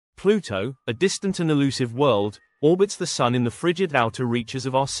Pluto, a distant and elusive world, orbits the Sun in the frigid outer reaches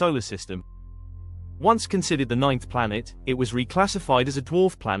of our solar system. Once considered the ninth planet, it was reclassified as a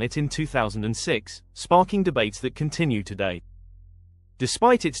dwarf planet in 2006, sparking debates that continue today.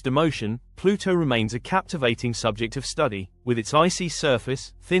 Despite its demotion, Pluto remains a captivating subject of study, with its icy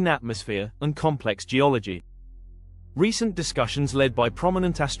surface, thin atmosphere, and complex geology. Recent discussions led by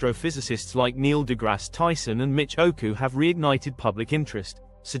prominent astrophysicists like Neil deGrasse Tyson and Mitch Oku have reignited public interest,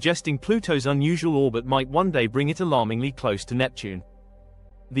 suggesting Pluto's unusual orbit might one day bring it alarmingly close to Neptune.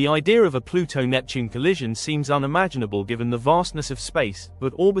 The idea of a Pluto-Neptune collision seems unimaginable given the vastness of space,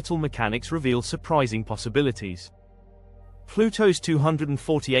 but orbital mechanics reveal surprising possibilities. Pluto's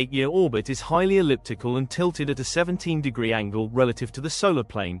 248-year orbit is highly elliptical and tilted at a 17-degree angle relative to the solar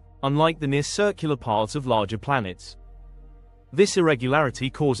plane, unlike the near-circular paths of larger planets. This irregularity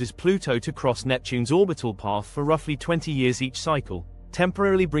causes Pluto to cross Neptune's orbital path for roughly 20 years each cycle,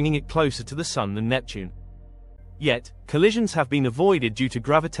 temporarily bringing it closer to the Sun than Neptune. Yet, collisions have been avoided due to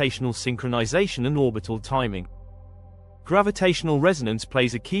gravitational synchronization and orbital timing. Gravitational resonance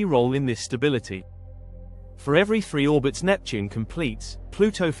plays a key role in this stability. For every 3 orbits Neptune completes,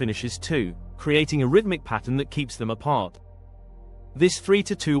 Pluto finishes 2, creating a rhythmic pattern that keeps them apart. This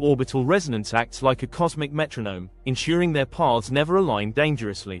 3-to-2 orbital resonance acts like a cosmic metronome, ensuring their paths never align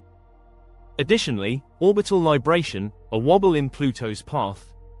dangerously. Additionally, orbital libration, a wobble in Pluto's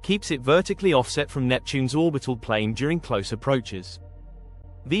path, keeps it vertically offset from Neptune's orbital plane during close approaches.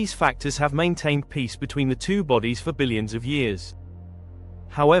 These factors have maintained peace between the two bodies for billions of years.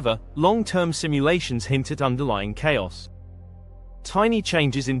 However, long-term simulations hint at underlying chaos. Tiny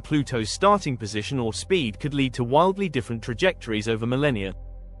changes in Pluto's starting position or speed could lead to wildly different trajectories over millennia.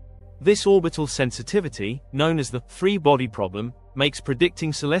 This orbital sensitivity, known as the three-body problem, makes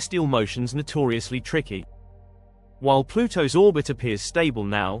predicting celestial motions notoriously tricky. While Pluto's orbit appears stable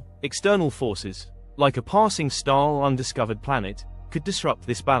now, external forces, like a passing star or undiscovered planet, could disrupt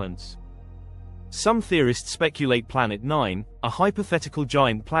this balance. Some theorists speculate Planet 9, a hypothetical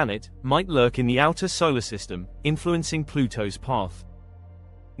giant planet, might lurk in the outer solar system, influencing Pluto's path.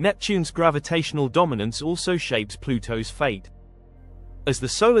 Neptune's gravitational dominance also shapes Pluto's fate. As the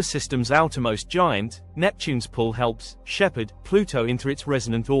solar system's outermost giant, Neptune's pull helps shepherd Pluto into its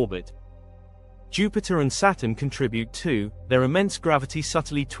resonant orbit. Jupiter and Saturn contribute too, their immense gravity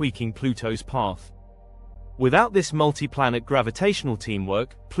subtly tweaking Pluto's path. Without this multi-planet gravitational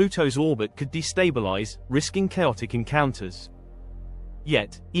teamwork, Pluto's orbit could destabilize, risking chaotic encounters.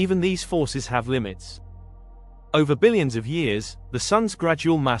 Yet, even these forces have limits. Over billions of years, the Sun's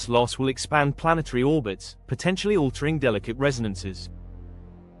gradual mass loss will expand planetary orbits, potentially altering delicate resonances.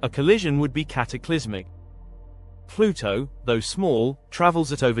 A collision would be cataclysmic. Pluto, though small,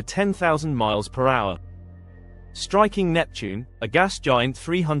 travels at over 10,000 miles per hour. Striking Neptune, a gas giant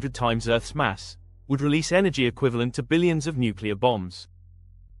 300 times Earth's mass, would release energy equivalent to billions of nuclear bombs.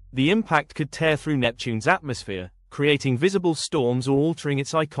 The impact could tear through Neptune's atmosphere, creating visible storms or altering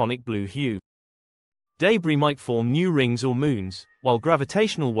its iconic blue hue. Debris might form new rings or moons, while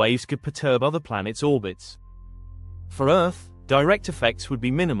gravitational waves could perturb other planets' orbits. For Earth, direct effects would be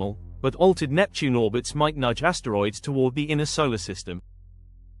minimal, but altered Neptune orbits might nudge asteroids toward the inner solar system.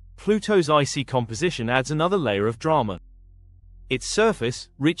 Pluto's icy composition adds another layer of drama. Its surface,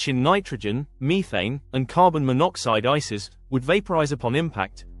 rich in nitrogen, methane, and carbon monoxide ices, would vaporize upon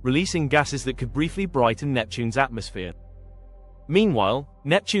impact, releasing gases that could briefly brighten Neptune's atmosphere. Meanwhile,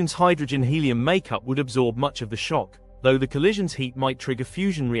 Neptune's hydrogen-helium makeup would absorb much of the shock, though the collision's heat might trigger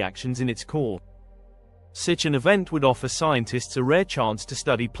fusion reactions in its core. Such an event would offer scientists a rare chance to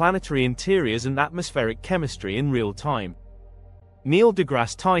study planetary interiors and atmospheric chemistry in real time. Neil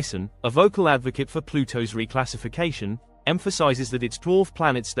deGrasse Tyson, a vocal advocate for Pluto's reclassification, emphasizes that its dwarf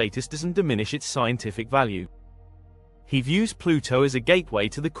planet status doesn't diminish its scientific value. He views Pluto as a gateway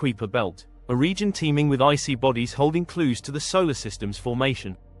to the Kuiper Belt, a region teeming with icy bodies holding clues to the solar system's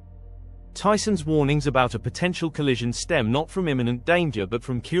formation. Tyson's warnings about a potential collision stem not from imminent danger but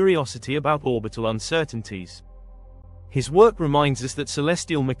from curiosity about orbital uncertainties. His work reminds us that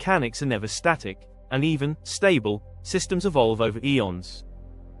celestial mechanics are never static, and even stable systems evolve over eons.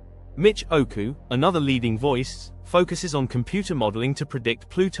 Mitch Oku, another leading voice, focuses on computer modeling to predict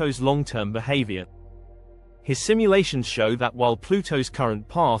Pluto's long-term behavior. His simulations show that while Pluto's current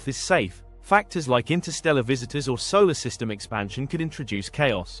path is safe, factors like interstellar visitors or solar system expansion could introduce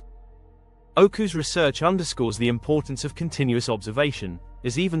chaos. Oku's research underscores the importance of continuous observation,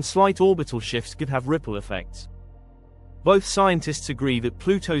 as even slight orbital shifts could have ripple effects. Both scientists agree that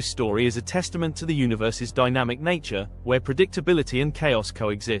Pluto's story is a testament to the universe's dynamic nature, where predictability and chaos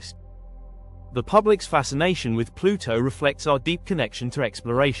coexist. The public's fascination with Pluto reflects our deep connection to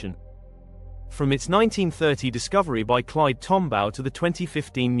exploration. From its 1930 discovery by Clyde Tombaugh to the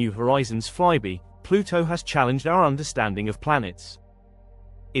 2015 New Horizons flyby, Pluto has challenged our understanding of planets.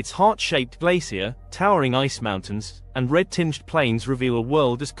 Its heart-shaped glacier, towering ice mountains, and red-tinged plains reveal a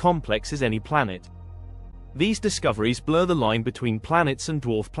world as complex as any planet. These discoveries blur the line between planets and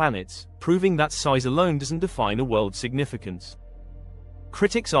dwarf planets, proving that size alone doesn't define a world's significance.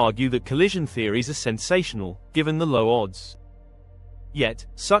 Critics argue that collision theories are sensational, given the low odds. Yet,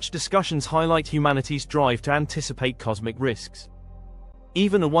 such discussions highlight humanity's drive to anticipate cosmic risks.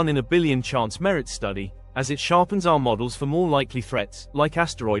 Even a 1 in a billion chance merits study, as it sharpens our models for more likely threats, like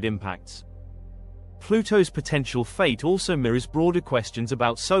asteroid impacts. Pluto's potential fate also mirrors broader questions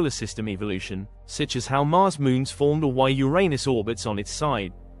about solar system evolution, such as how Mars' moons formed or why Uranus orbits on its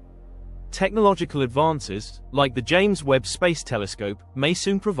side. Technological advances, like the James Webb Space Telescope, may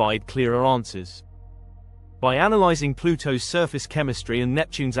soon provide clearer answers. By analyzing Pluto's surface chemistry and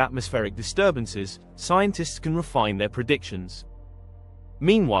Neptune's atmospheric disturbances, scientists can refine their predictions.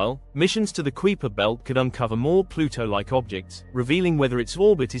 Meanwhile, missions to the Kuiper Belt could uncover more Pluto-like objects, revealing whether its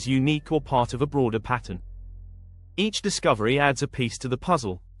orbit is unique or part of a broader pattern. Each discovery adds a piece to the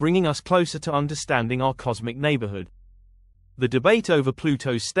puzzle, bringing us closer to understanding our cosmic neighborhood. The debate over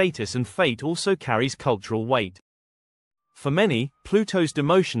Pluto's status and fate also carries cultural weight. For many, Pluto's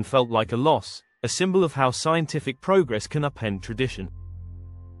demotion felt like a loss, a symbol of how scientific progress can upend tradition.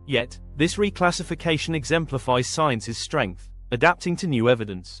 Yet, this reclassification exemplifies science's strength, adapting to new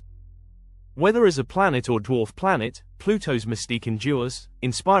evidence. Whether as a planet or dwarf planet, Pluto's mystique endures,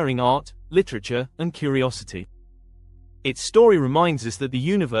 inspiring art, literature, and curiosity. Its story reminds us that the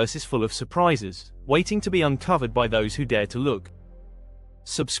universe is full of surprises, waiting to be uncovered by those who dare to look.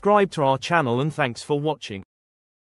 Subscribe to our channel and thanks for watching.